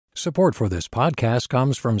Support for this podcast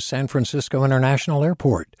comes from San Francisco International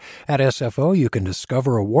Airport. At SFO, you can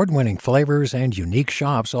discover award-winning flavors and unique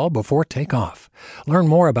shops all before takeoff. Learn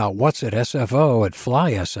more about what's at SFO at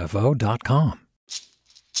flysfo.com.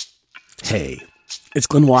 Hey, it's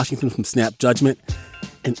Glenn Washington from Snap Judgment.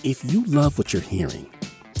 And if you love what you're hearing,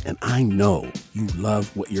 and I know you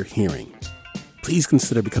love what you're hearing, please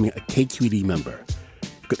consider becoming a KQED member.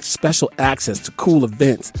 Get special access to cool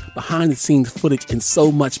events, behind-the-scenes footage, and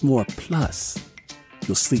so much more. Plus,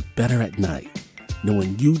 you'll sleep better at night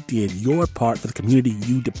knowing you did your part for the community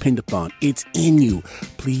you depend upon. It's in you.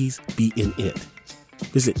 Please be in it.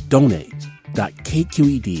 Visit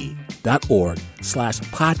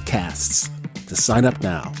donate.kqed.org/podcasts to sign up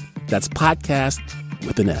now. That's podcast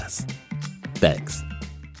with an S. Thanks.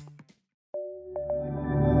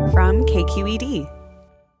 From KQED.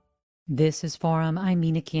 This is Forum. I'm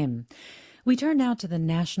Mina Kim. We turn now to the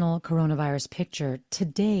national coronavirus picture.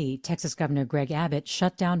 Today, Texas Governor Greg Abbott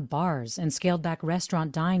shut down bars and scaled back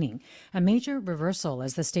restaurant dining, a major reversal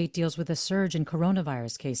as the state deals with a surge in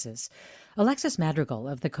coronavirus cases. Alexis Madrigal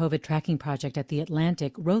of the COVID Tracking Project at The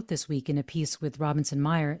Atlantic wrote this week in a piece with Robinson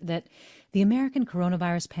Meyer that the American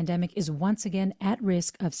coronavirus pandemic is once again at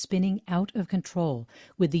risk of spinning out of control,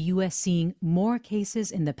 with the U.S. seeing more cases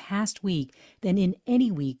in the past week than in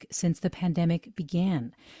any week since the pandemic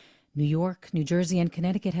began. New York, New Jersey, and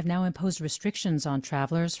Connecticut have now imposed restrictions on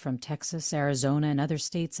travelers from Texas, Arizona, and other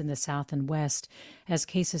states in the South and West as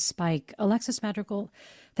cases spike. Alexis Madrigal,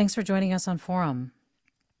 thanks for joining us on Forum.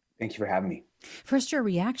 Thank you for having me. First, your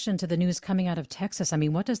reaction to the news coming out of Texas. I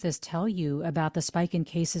mean, what does this tell you about the spike in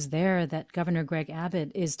cases there that Governor Greg Abbott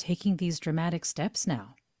is taking these dramatic steps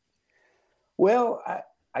now? Well,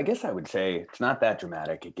 I guess I would say it's not that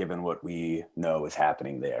dramatic given what we know is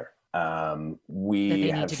happening there. That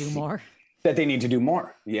they need to do more? That they need to do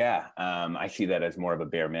more, yeah. I see that as more of a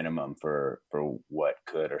bare minimum for what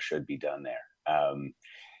could or should be done there.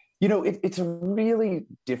 It's a really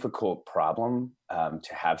difficult problem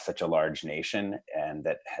to have such a large nation and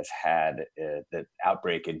that has had the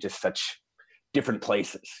outbreak in just such different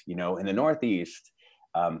places. In the Northeast,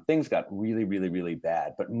 things got really, really, really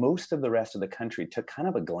bad, but most of the rest of the country took kind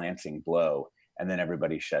of a glancing blow and then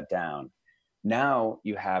everybody shut down. Now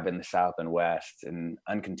you have in the South and West an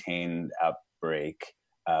uncontained outbreak,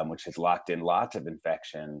 which has locked in lots of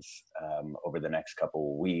infections over the next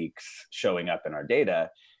couple of weeks, showing up in our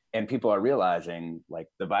data. And people are realizing, like,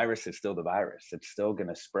 the virus is still the virus. It's still going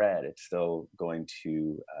to spread. It's still going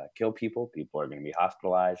to kill people. People are going to be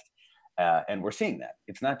hospitalized. And we're seeing that.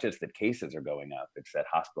 It's not just that cases are going up. It's that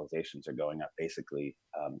hospitalizations are going up basically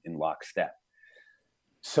in lockstep.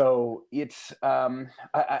 So it's,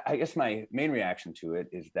 I guess my main reaction to it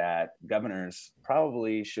is that governors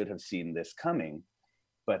probably should have seen this coming,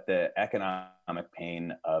 but the economic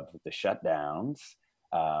pain of the shutdowns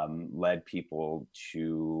led people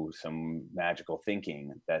to some magical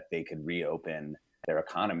thinking that they could reopen their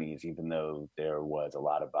economies, even though there was a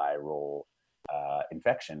lot of viral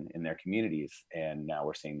infection in their communities. And now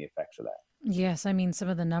we're seeing the effects of that. Yes, I mean, some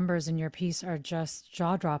of the numbers in your piece are just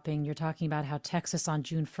jaw-dropping. You're talking about how Texas on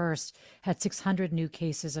June 1st had 600 new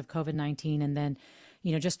cases of COVID-19. And then,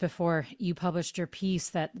 just before you published your piece,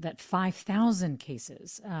 that 5,000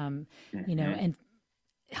 cases, and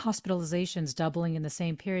hospitalizations doubling in the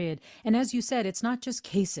same period. And as you said, it's not just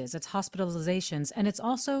cases, it's hospitalizations, and it's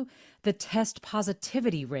also the test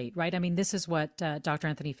positivity rate, right? I mean, this is what Dr.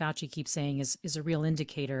 Anthony Fauci keeps saying is a real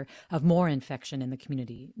indicator of more infection in the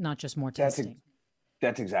community, not just more testing.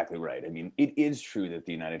 That's exactly right. I mean, it is true that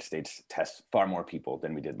the United States tests far more people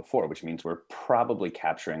than we did before, which means we're probably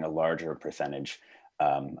capturing a larger percentage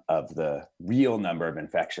of the real number of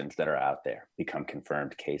infections that are out there become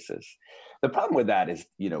confirmed cases. The problem with that is,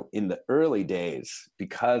 in the early days,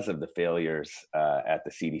 because of the failures at the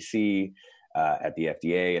CDC, at the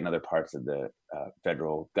FDA, and other parts of the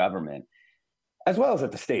federal government, as well as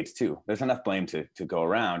at the states too, there's enough blame to go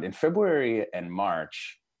around. In February and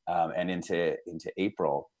March and into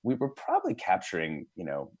April, we were probably capturing,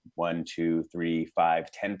 1, 2, 3, 5,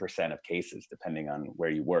 10% of cases, depending on where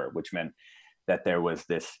you were, which meant that there was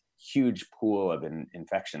this huge pool of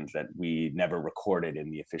infections that we never recorded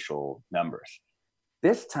in the official numbers.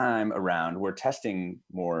 This time around, we're testing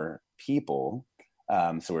more people,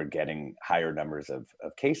 so we're getting higher numbers of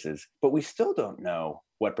cases, but we still don't know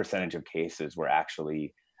what percentage of cases we're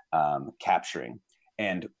actually capturing.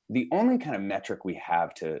 And the only kind of metric we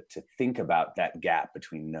have to think about that gap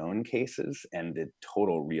between known cases and the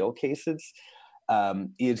total real cases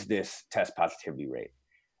is this test positivity rate.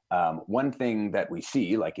 One thing that we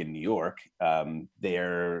see, like in New York,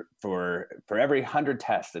 they're for every 100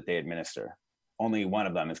 tests that they administer, only one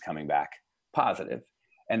of them is coming back positive.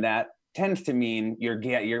 And that tends to mean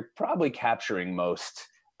you're probably capturing most,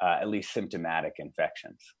 at least symptomatic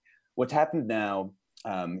infections. What's happened now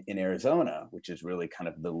in Arizona, which is really kind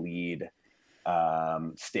of the lead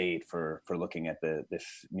state for looking at this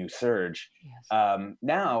new surge. Yes.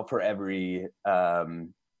 Now for every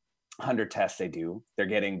 100 tests they do, they're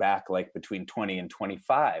getting back like between 20 and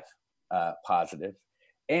 25 positive.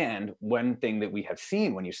 And one thing that we have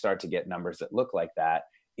seen when you start to get numbers that look like that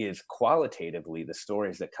is qualitatively the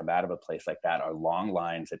stories that come out of a place like that are long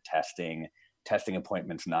lines at testing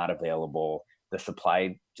appointments not available,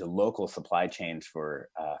 the local supply chains for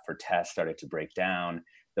tests started to break down,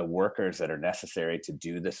 the workers that are necessary to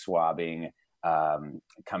do the swabbing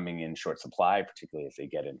coming in short supply, particularly as they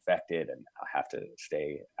get infected and have to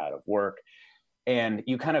stay out of work. And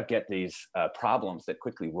you kind of get these problems that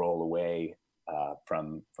quickly roll away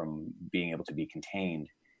from being able to be contained.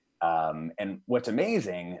 And what's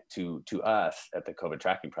amazing to us at the COVID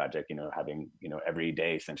Tracking Project, having, every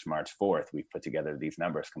day since March 4th, we've put together these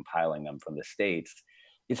numbers, compiling them from the states,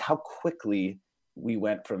 is how quickly we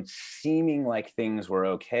went from seeming like things were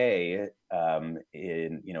okay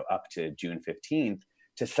up to June 15th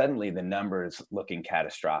to suddenly the numbers looking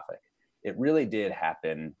catastrophic. It really did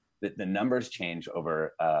happen. The numbers changed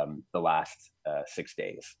over the last 6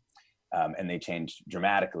 days, and they changed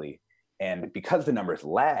dramatically. And because the numbers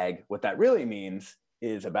lag, what that really means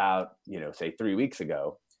is about, say 3 weeks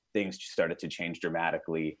ago, things started to change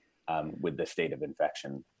dramatically with the state of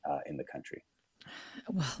infection in the country.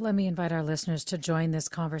 Well, let me invite our listeners to join this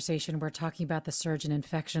conversation. We're talking about the surge in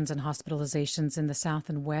infections and hospitalizations in the south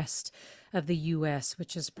and west of the U.S.,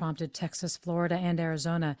 which has prompted Texas, Florida, and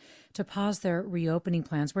Arizona to pause their reopening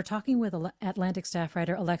plans. We're talking with Atlantic staff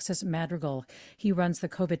writer Alexis Madrigal. He runs the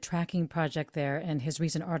COVID Tracking Project there, and his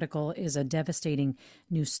recent article is a devastating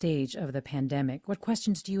new stage of the pandemic. What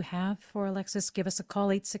questions do you have for Alexis? Give us a call,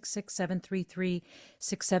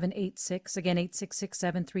 866-733-6786. Again,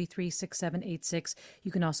 866-733-6786.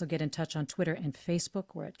 You can also get in touch on Twitter and Facebook.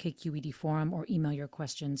 We're at KQED Forum, or email your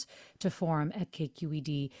questions to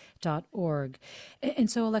forum@kqed.org. And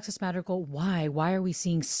so, Alexis Madrigal, why are we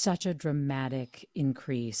seeing such a dramatic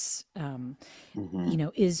increase?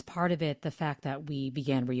 Is part of it the fact that we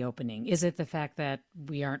began reopening? Is it the fact that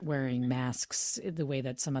we aren't wearing masks the way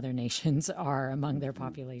that some other nations are among their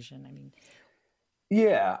population?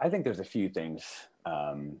 Yeah, I think there's a few things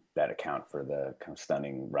that account for the kind of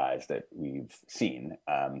stunning rise that we've seen.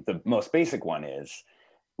 The most basic one is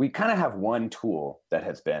we kind of have one tool that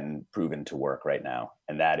has been proven to work right now,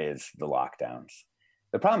 and that is the lockdowns.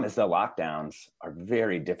 The problem is the lockdowns are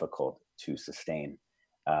very difficult to sustain.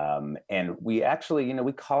 And we actually,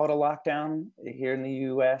 we call it a lockdown here in the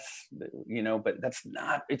US, but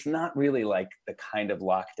it's not really like the kind of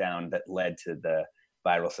lockdown that led to the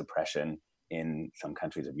viral suppression in some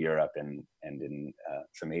countries of Europe and in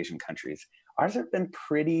some Asian countries. Ours have been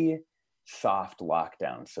pretty soft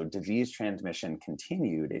lockdowns. So disease transmission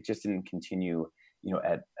continued. It just didn't continue,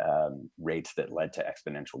 at rates that led to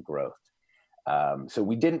exponential growth. So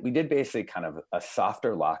we did basically kind of a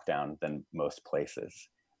softer lockdown than most places.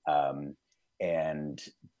 And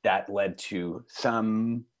that led to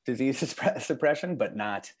some disease suppression, but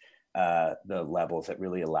not the levels that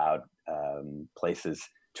really allowed places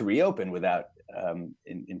to reopen without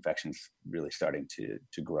infections really starting to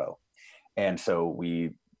grow. And so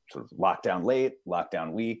we sort of locked down late, locked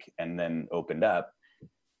down weak, and then opened up.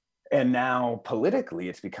 And now politically,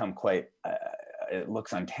 it's become quite, it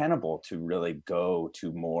looks untenable to really go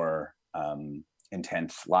to more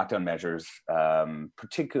intense lockdown measures,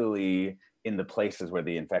 particularly in the places where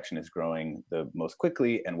the infection is growing the most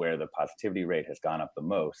quickly and where the positivity rate has gone up the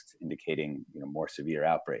most, indicating more severe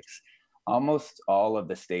outbreaks. Almost all of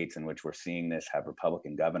the states in which we're seeing this have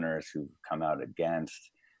Republican governors who've come out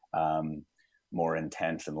against more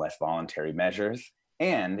intense and less voluntary measures.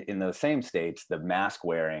 And in those same states, the mask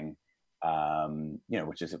wearing,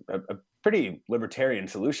 which is a pretty libertarian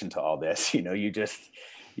solution to all this, you just,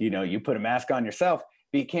 you put a mask on yourself,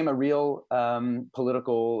 became a real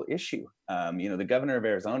political issue. The governor of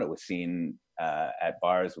Arizona was seen at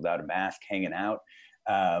bars without a mask hanging out.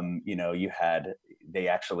 They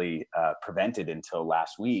actually prevented until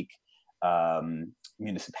last week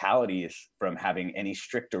municipalities from having any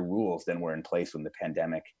stricter rules than were in place when the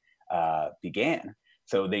pandemic began.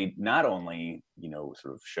 So they not only,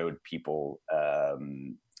 sort of showed people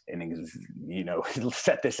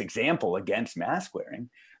set this example against mask wearing,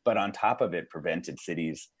 but on top of it, prevented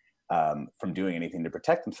cities from doing anything to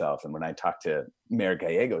protect themselves. And when I talked to Mayor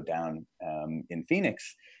Gallego down in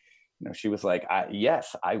Phoenix, she was like,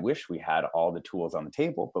 yes, I wish we had all the tools on the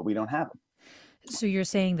table, but we don't have them. So you're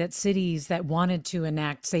saying that cities that wanted to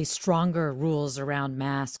enact, say, stronger rules around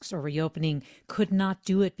masks or reopening could not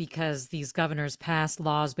do it because these governors passed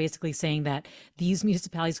laws basically saying that these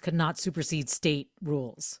municipalities could not supersede state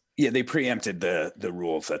rules. Yeah, they preempted the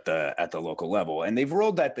rules at the local level, and they've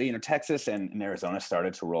rolled that. Texas and Arizona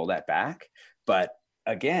started to roll that back, but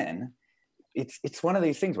again, it's one of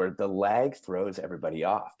these things where the lag throws everybody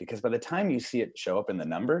off, because by the time you see it show up in the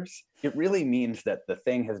numbers, it really means that the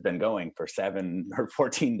thing has been going for 7 or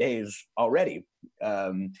 14 days already.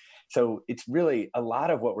 So it's really a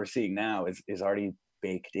lot of what we're seeing now is already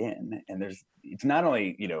baked in, and it's not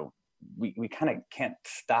only, we kind of can't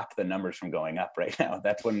stop the numbers from going up right now.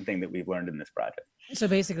 That's one thing that we've learned in this project. So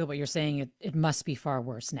basically what you're saying, it must be far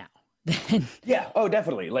worse now. Yeah. Oh,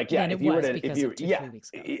 definitely. If you were to, if you, 3 weeks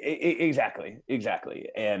ago. Exactly.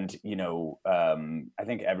 And, I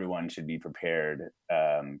think everyone should be prepared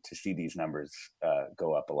to see these numbers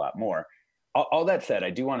go up a lot more. All that said, I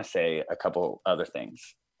do want to say a couple other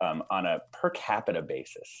things. On a per capita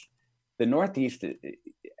basis, the Northeast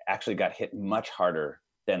actually got hit much harder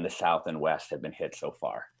than the South and West have been hit so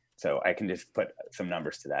far. So I can just put some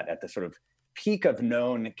numbers to that. At the sort of peak of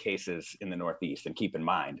known cases in the Northeast, and keep in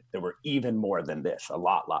mind, there were even more than this, a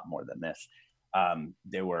lot more than this.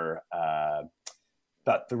 There were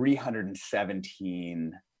about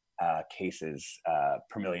 317 cases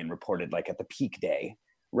per million reported, like at the peak day.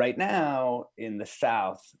 Right now in the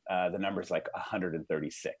South, the number's like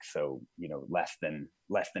 136. So, less than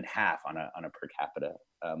half on a per capita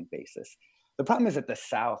basis. The problem is that the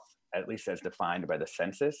South, at least as defined by the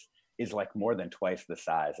census, is like more than twice the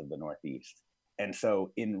size of the Northeast. And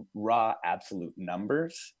so in raw absolute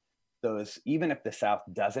numbers, even if the South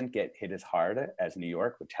doesn't get hit as hard as New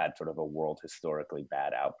York, which had sort of a world historically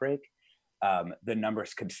bad outbreak, the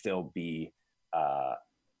numbers could still be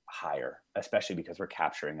higher, especially because we're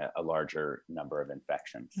capturing a larger number of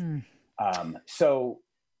infections. So,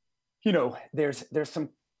 there's some,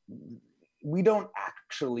 we don't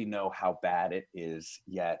actually know how bad it is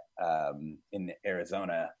yet in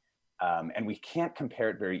Arizona. And we can't compare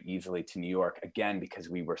it very easily to New York, again, because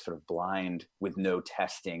we were sort of blind with no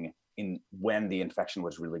testing when the infection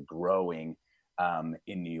was really growing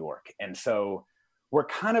in New York. And so we're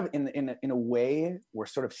kind of in a way, we're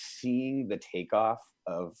sort of seeing the takeoff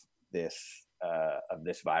of this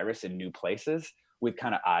virus in new places with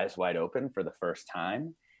kind of eyes wide open for the first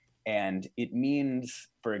time. And it means,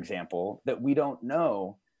 for example, that we don't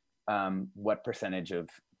know what percentage of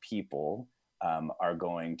people are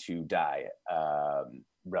going to die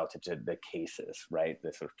relative to the cases, right?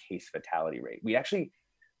 The sort of case fatality rate. We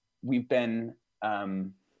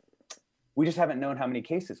just haven't known how many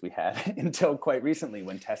cases we had until quite recently,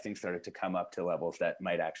 when testing started to come up to levels that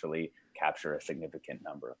might actually capture a significant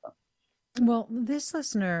number of them. Well, this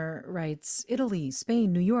listener writes, Italy,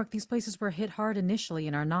 Spain, New York, these places were hit hard initially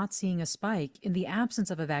and are not seeing a spike. In the absence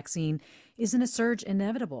of a vaccine, isn't a surge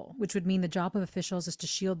inevitable, which would mean the job of officials is to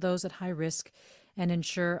shield those at high risk and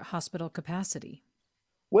ensure hospital capacity?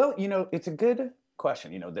 Well, it's a good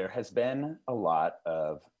question. There has been a lot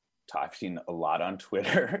of talk. I've seen a lot on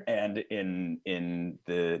Twitter and in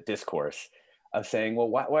the discourse of saying, well,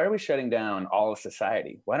 why are we shutting down all of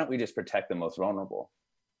society? Why don't we just protect the most vulnerable?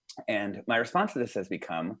 And my response to this has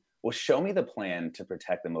become, well, show me the plan to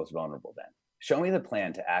protect the most vulnerable then. Show me the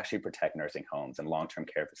plan to actually protect nursing homes and long-term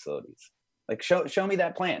care facilities. Like, show me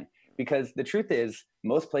that plan. Because the truth is,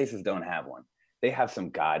 most places don't have one. They have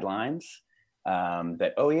some guidelines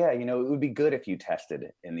that, it would be good if you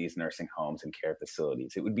tested in these nursing homes and care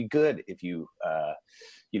facilities. It would be good if you,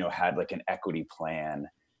 had like an equity plan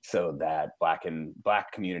so that Black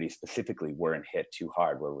communities specifically weren't hit too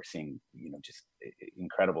hard, where we're seeing, just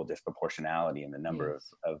incredible disproportionality in the number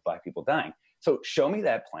of Black people dying. So show me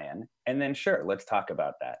that plan, and then sure, let's talk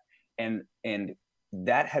about that. And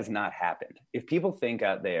that has not happened. If people think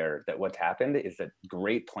out there that what's happened is that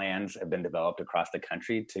great plans have been developed across the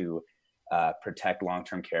country to protect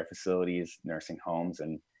long-term care facilities, nursing homes,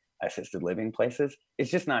 and assisted living places, it's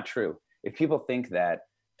just not true. If people think that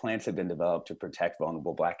plans have been developed to protect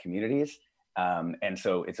vulnerable Black communities, and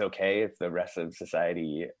so it's okay if the rest of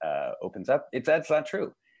society opens up, that's not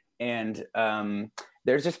true. And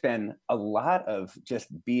there's just been a lot of just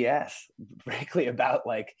BS, frankly, about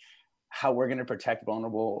like how we're going to protect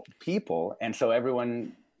vulnerable people. And so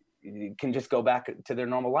everyone can just go back to their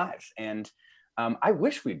normal lives. And I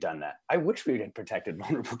wish we'd done that. I wish we had protected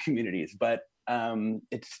vulnerable communities, but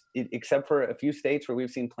except for a few states where we've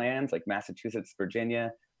seen plans like Massachusetts,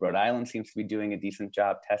 Virginia, Rhode Island seems to be doing a decent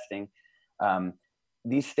job testing.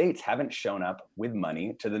 These states haven't shown up with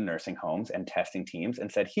money to the nursing homes and testing teams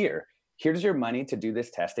and said, here's your money to do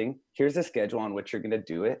this testing. Here's a schedule on which you're going to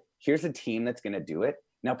do it. Here's a team that's going to do it.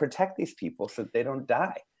 Now protect these people so that they don't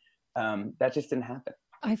die. That just didn't happen.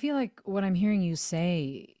 I feel like what I'm hearing you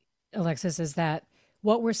say, Alexis, is that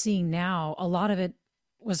what we're seeing now, a lot of it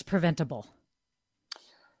was preventable.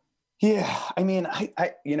 Yeah, I mean,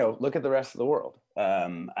 I look at the rest of the world.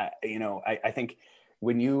 I think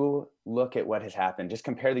when you look at what has happened, just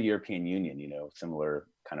compare the European Union, similar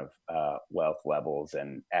kind of wealth levels,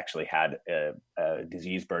 and actually had a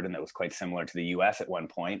disease burden that was quite similar to the US at one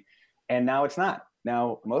point. And now it's not.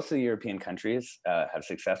 Now, most of the European countries have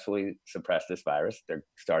successfully suppressed this virus. They're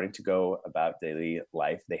starting to go about daily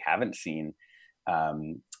life. They haven't seen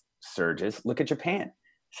surges. Look at Japan.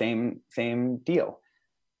 Same deal.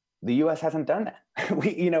 The U.S. hasn't done that.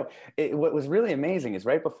 What was really amazing is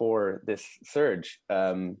right before this surge,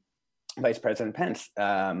 Vice President Pence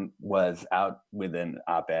was out with an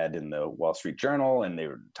op-ed in the Wall Street Journal, and they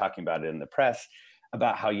were talking about it in the press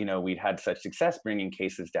about how, we'd had such success bringing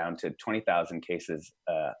cases down to 20,000 cases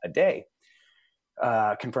a day,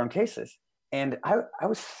 confirmed cases. And I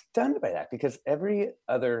was stunned by that, because every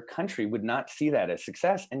other country would not see that as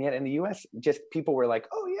success. And yet in the US, just people were like,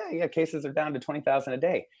 oh yeah, cases are down to 20,000 a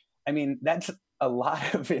day. I mean, that's a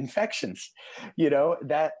lot of infections,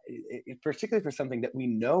 that particularly for something that we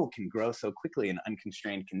know can grow so quickly in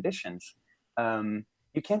unconstrained conditions.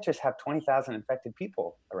 You can't just have 20,000 infected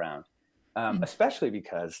people around, especially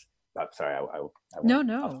because, sorry, I'll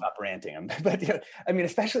stop ranting. But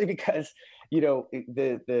especially because,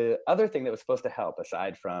 the other thing that was supposed to help,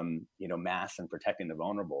 aside from, masks and protecting the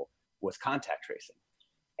vulnerable, was contact tracing.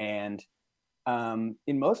 And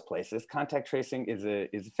in most places, contact tracing is a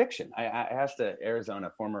fiction. I asked an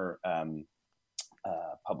Arizona former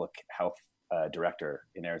public health director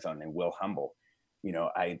in Arizona named Will Humble.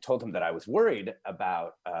 I told him that I was worried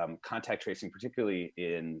about contact tracing, particularly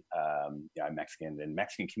in I'm Mexican, in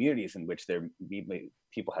Mexican communities in which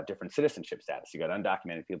people have different citizenship status. You got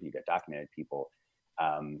undocumented people, you got documented people,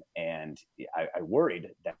 and I worried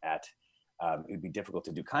that it would be difficult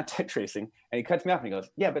to do contact tracing. And he cuts me off and he goes,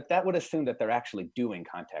 yeah, but that would assume that they're actually doing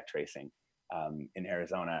contact tracing in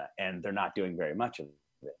Arizona, and they're not doing very much of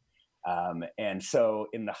it. And so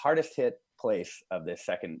in the hardest hit place of this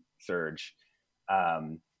second surge,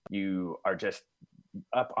 you are just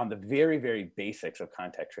up on the very, very basics of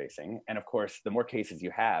contact tracing. And of course, the more cases you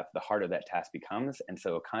have, the harder that task becomes. And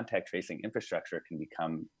so contact tracing infrastructure can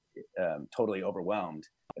become totally overwhelmed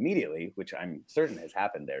immediately, which I'm certain has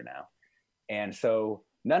happened there now. And so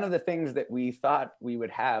none of the things that we thought we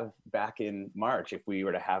would have back in March, if we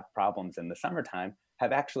were to have problems in the summertime,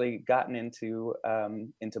 have actually gotten into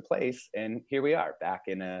place. And here we are back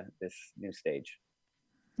in this new stage.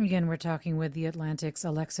 Again, we're talking with The Atlantic's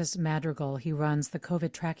Alexis Madrigal. He runs the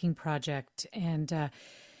COVID Tracking Project. And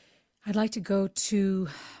I'd like to go to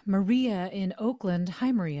Maria in Oakland.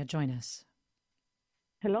 Hi, Maria. Join us.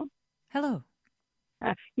 Hello? Hello.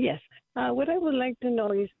 Yes. What I would like to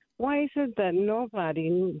know is, why is it that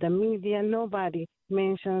nobody, the media, nobody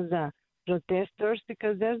mentions the protesters?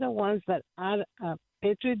 Because they're the ones that are a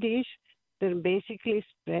petri dish. They're basically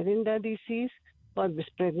spreading the disease or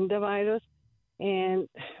spreading the virus, and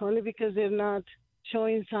only because they're not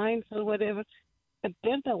showing signs or whatever. But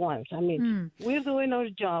they're the ones. I mean, we're doing our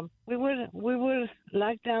job. We were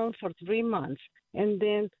locked down for 3 months, and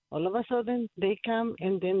then all of a sudden they come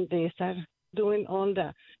and then they start doing all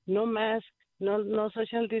the no mask, no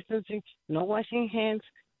social distancing, no washing hands,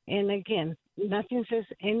 and again, nothing says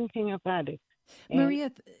anything about it.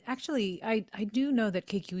 Maria, actually, I do know that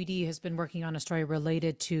KQED has been working on a story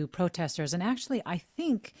related to protesters, and actually, I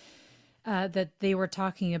think that they were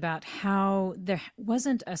talking about how there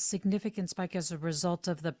wasn't a significant spike as a result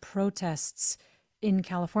of the protests in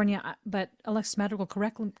California. But Alexis Madrigal,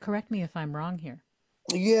 correct me if I'm wrong here.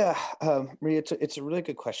 Yeah, Maria, it's a really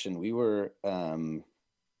good question. We were,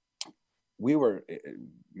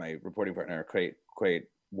 my reporting partner, quite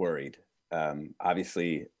worried.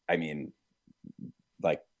 Obviously, I mean,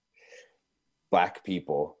 like, Black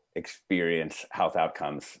people experience health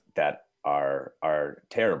outcomes that are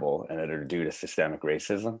terrible and that are due to systemic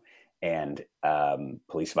racism, and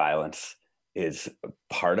police violence is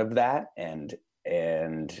part of that. And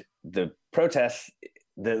the protests,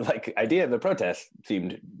 the idea of the protest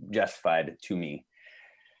seemed justified to me.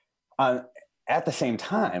 At the same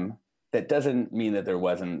time, that doesn't mean that there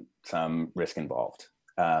wasn't some risk involved.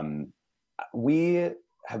 We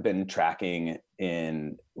have been tracking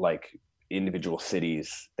in individual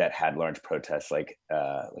cities that had large protests, like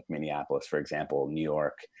Minneapolis, for example, New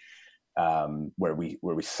York, where we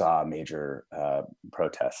saw major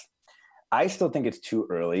protests. I still think it's too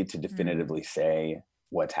early to definitively say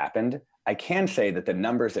what's happened. I can say that the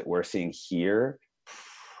numbers that we're seeing here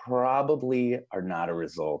probably are not a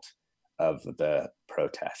result of the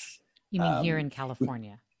protests. You mean here in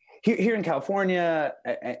California? Here in California,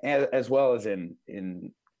 as well as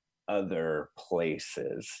in other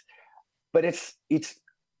places. But it's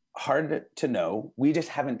hard to know. We just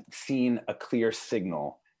haven't seen a clear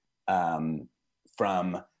signal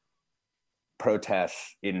from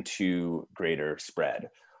protests into greater spread.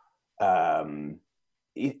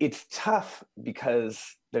 It's tough because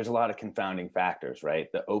there's a lot of confounding factors, right?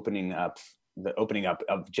 The opening up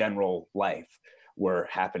of general life were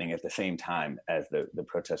happening at the same time as the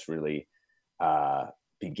protests really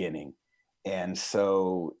beginning. And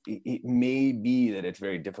so it may be that it's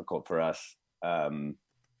very difficult for us,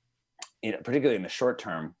 particularly in the short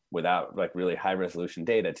term, without like really high resolution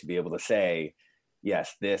data, to be able to say,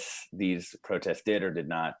 yes, these protests did or did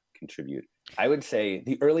not contribute. I would say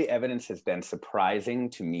the early evidence has been surprising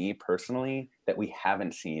to me personally that we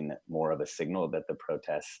haven't seen more of a signal that the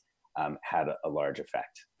protests had a large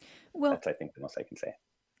effect. Well, that's, I think, the most I can say.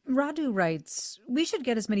 Radu writes, we should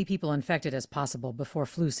get as many people infected as possible before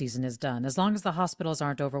flu season is done, as long as the hospitals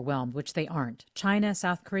aren't overwhelmed, which they aren't. China,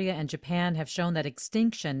 South Korea, and Japan have shown that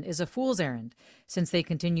extinction is a fool's errand, since they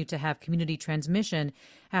continue to have community transmission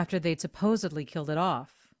after they'd supposedly killed it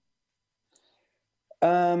off.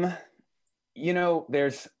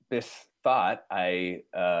 There's this thought, I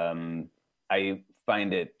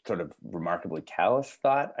find it sort of remarkably callous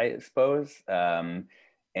thought, I suppose.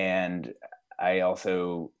 And I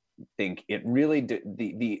also think it really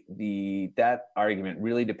that argument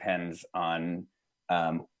really depends on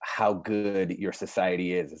how good your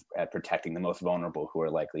society is at protecting the most vulnerable who are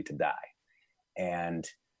likely to die. And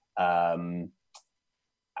I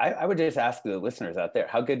would just ask the listeners out there,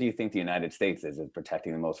 how good do you think the United States is at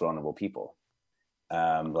protecting the most vulnerable people?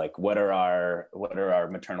 Like, what are our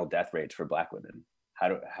maternal death rates for Black women?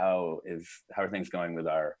 How are things going with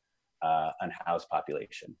our unhoused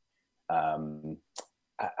population?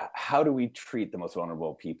 How do we treat the most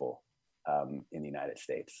vulnerable people in the United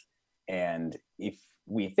States? And if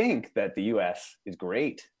we think that the US is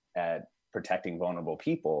great at protecting vulnerable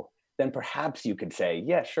people, then perhaps you could say,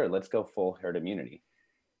 yeah, sure, let's go full herd immunity.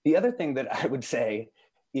 The other thing that I would say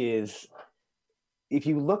is, if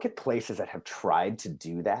you look at places that have tried to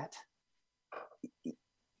do that,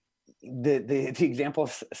 the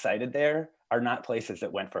examples cited there are not places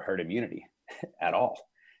that went for herd immunity at all.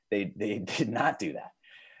 They did not do that.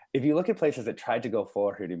 If you look at places that tried to go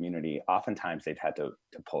full herd immunity, oftentimes they've had to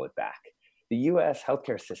pull it back. The US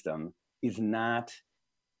healthcare system is not,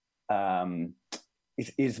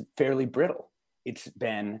 is fairly brittle. It's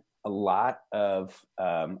been a lot of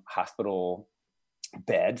hospital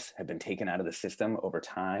beds have been taken out of the system over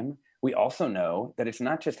time. We also know that it's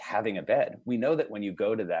not just having a bed. We know that when you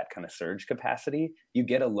go to that kind of surge capacity, you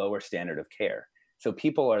get a lower standard of care. So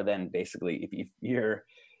people are then basically,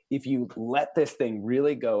 if you let this thing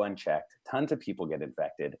really go unchecked, tons of people get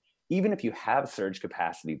infected. Even if you have surge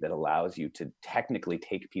capacity that allows you to technically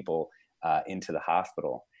take people into the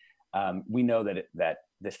hospital, we know that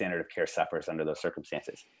the standard of care suffers under those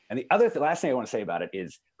circumstances. And the last thing I want to say about it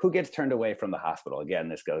is, who gets turned away from the hospital? Again,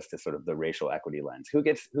 this goes to sort of the racial equity lens. Who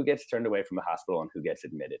gets turned away from the hospital and who gets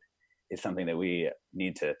admitted is something that we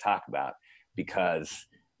need to talk about, because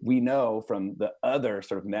we know from the other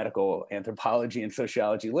sort of medical anthropology and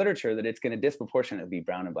sociology literature that it's going to disproportionately be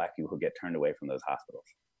brown and Black people who get turned away from those hospitals.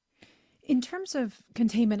 In terms of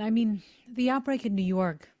containment, I mean, the outbreak in New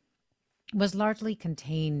York was largely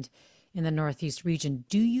contained in the Northeast region.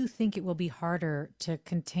 Do you think it will be harder to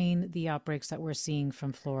contain the outbreaks that we're seeing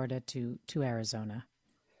from Florida to Arizona?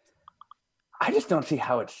 I just don't see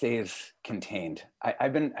how it stays contained.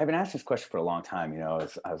 I've been asked this question for a long time.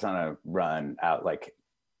 I was on a run out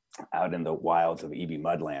in the wilds of EB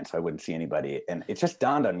Mudland, so I wouldn't see anybody. And it just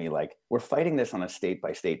dawned on me, like, we're fighting this on a state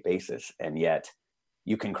by state basis, and yet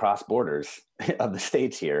you can cross borders of the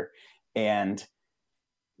states here. And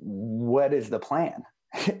what is the plan?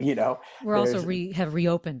 We're also have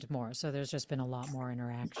reopened more, so there's just been a lot more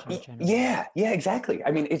interaction generally. Yeah, exactly.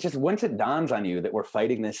 I mean, it's just, once it dawns on you that we're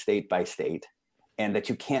fighting this state by state and that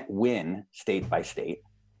you can't win state by state,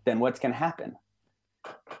 then what's going to happen?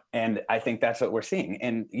 And I think that's what we're seeing.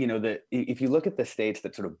 And if you look at the states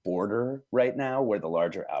that sort of border right now where the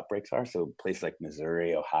larger outbreaks are, so places like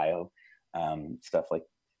Missouri, Ohio,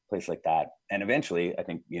 places like that, and eventually I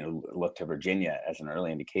think look to Virginia as an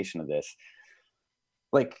early indication of this.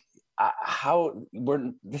 Like,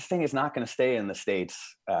 this thing is not going to stay in the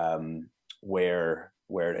states where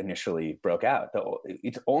it initially broke out.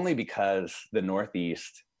 It's only because the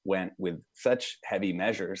Northeast went with such heavy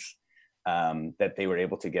measures that they were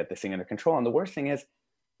able to get this thing under control. And the worst thing is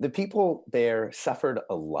the people there suffered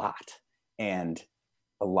a lot, and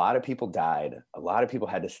a lot of people died. A lot of people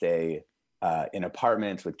had to stay in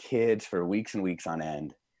apartments with kids for weeks and weeks on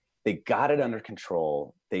end. They got it under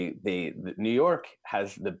control. New York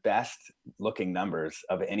has the best looking numbers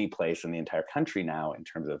of any place in the entire country now in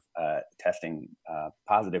terms of testing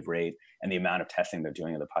positive rate and the amount of testing they're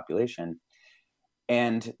doing of the population.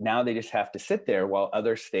 And now they just have to sit there while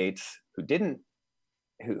other states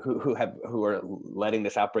who are letting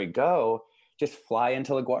this outbreak go just fly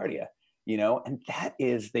into LaGuardia, and that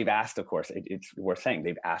is, they've asked, of course, it's worth saying,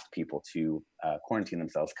 they've asked people to quarantine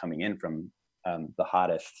themselves coming in from the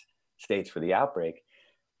hottest states for the outbreak.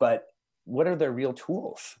 But what are their real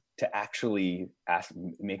tools to actually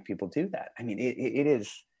make people do that? I mean,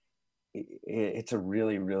 it's a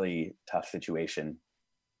really, really tough situation.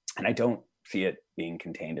 And I don't see it being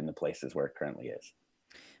contained in the places where it currently is.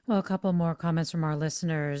 Well, a couple more comments from our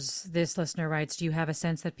listeners. This listener writes, do you have a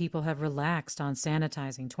sense that people have relaxed on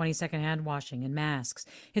sanitizing, 20-second hand washing, and masks?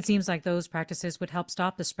 It seems like those practices would help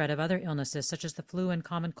stop the spread of other illnesses, such as the flu and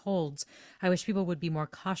common colds. I wish people would be more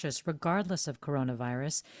cautious, regardless of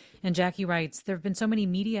coronavirus. And Jackie writes, there have been so many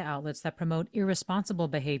media outlets that promote irresponsible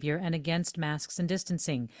behavior and against masks and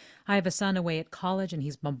distancing. I have a son away at college, and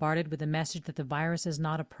he's bombarded with the message that the virus is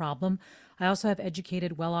not a problem. I also have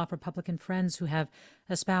educated, well-off Republican friends who have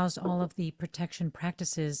espoused all of the protection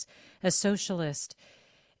practices as socialist.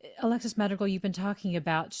 Alexis Madrigal, you've been talking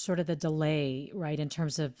about sort of the delay, right, in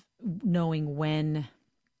terms of knowing when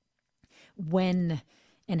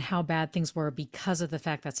and how bad things were because of the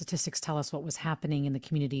fact that statistics tell us what was happening in the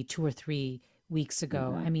community 2 or 3 weeks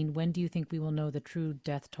ago. I mean, when do you think we will know the true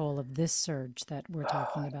death toll of this surge that we're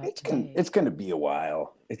talking about today? It's going to be a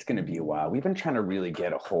while. It's going to be a while. We've been trying to really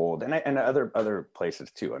get a hold, and other places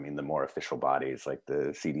too. I mean, the more official bodies like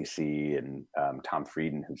the CDC and Tom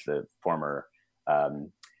Frieden, who's the former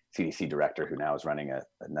CDC director, who now is running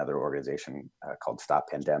another organization called Stop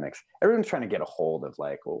Pandemics. Everyone's trying to get a hold of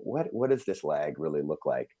like, well, what does this lag really look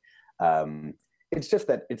like? It's just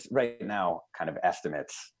that it's right now kind of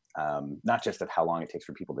estimates. Not just of how long it takes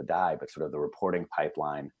for people to die, but sort of the reporting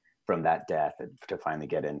pipeline from that death to finally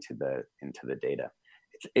get into the data.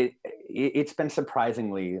 It's been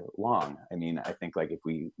surprisingly long. I mean, I think like if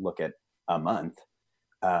we look at a month,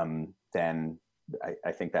 then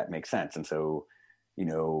I think that makes sense. And so,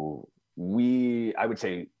 I would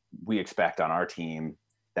say we expect on our team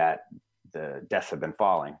that the deaths have been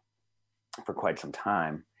falling for quite some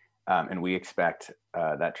time. And we expect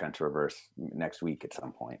that trend to reverse next week at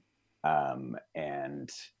some point.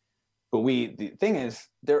 The thing is,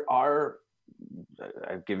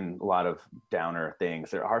 I've given a lot of downer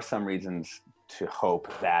things. There are some reasons to hope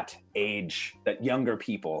that younger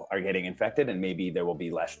people are getting infected, and maybe there will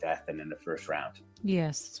be less death than in the first round.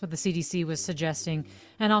 Yes, that's what the CDC was suggesting.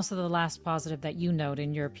 And also the last positive that you note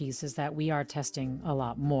in your piece is that we are testing a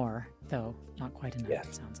lot more, though not quite enough,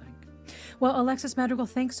 It sounds like. Well, Alexis Madrigal,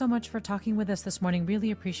 thanks so much for talking with us this morning.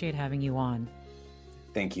 Really appreciate having you on.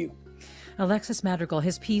 Thank you. Alexis Madrigal,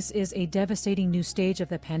 his piece is A Devastating New Stage of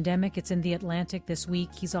the Pandemic. It's in The Atlantic this week.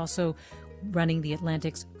 He's also running The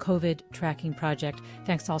Atlantic's COVID tracking project.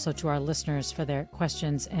 Thanks also to our listeners for their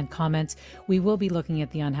questions and comments. We will be looking at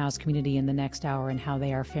the unhoused community in the next hour and how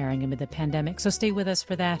they are faring amid the pandemic. So stay with us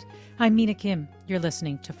for that. I'm Mina Kim. You're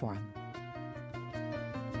listening to Forum.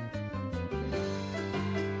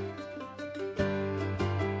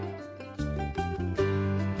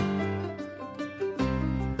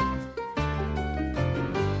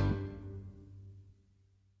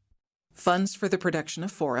 Funds for the production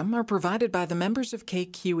of Forum are provided by the members of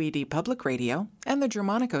KQED Public Radio and the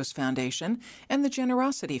Germanicos Foundation and the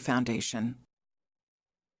Generosity Foundation.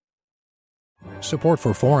 Support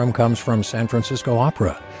for Forum comes from San Francisco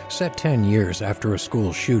Opera. Set 10 years after a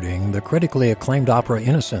school shooting, the critically acclaimed opera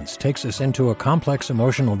Innocence takes us into a complex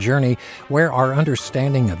emotional journey where our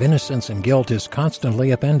understanding of innocence and guilt is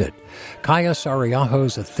constantly upended. Kaya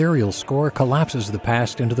Sariaho's ethereal score collapses the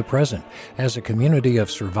past into the present as a community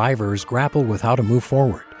of survivors grapple with how to move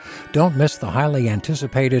forward. Don't miss the highly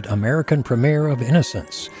anticipated American premiere of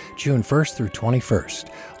Innocence, June 1st through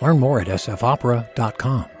 21st. Learn more at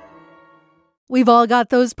sfopera.com. We've all got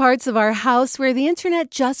those parts of our house where the internet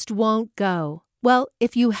just won't go. Well,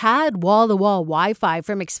 if you had wall-to-wall Wi-Fi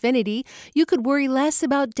from Xfinity, you could worry less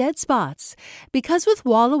about dead spots. Because with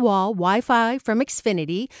wall-to-wall Wi-Fi from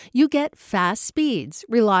Xfinity, you get fast speeds,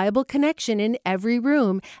 reliable connection in every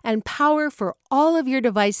room, and power for all of your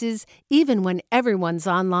devices, even when everyone's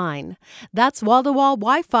online. That's wall-to-wall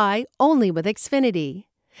Wi-Fi only with Xfinity.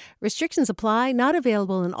 Restrictions apply, not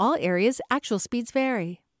available in all areas. Actual speeds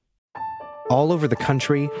vary. All over the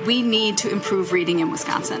country, we need to improve reading in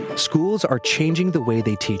Wisconsin. Schools are changing the way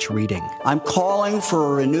they teach reading. I'm calling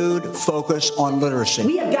for a renewed focus on literacy.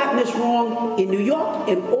 We have gotten this wrong in New York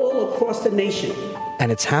and all across the nation.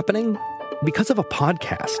 And it's happening because of a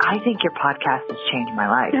podcast. I think your podcast has changed my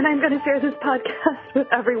life. And I'm going to share this podcast with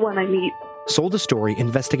everyone I meet. Sold a Story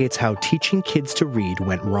investigates how teaching kids to read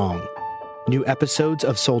went wrong. New episodes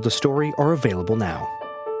of Sold a Story are available now.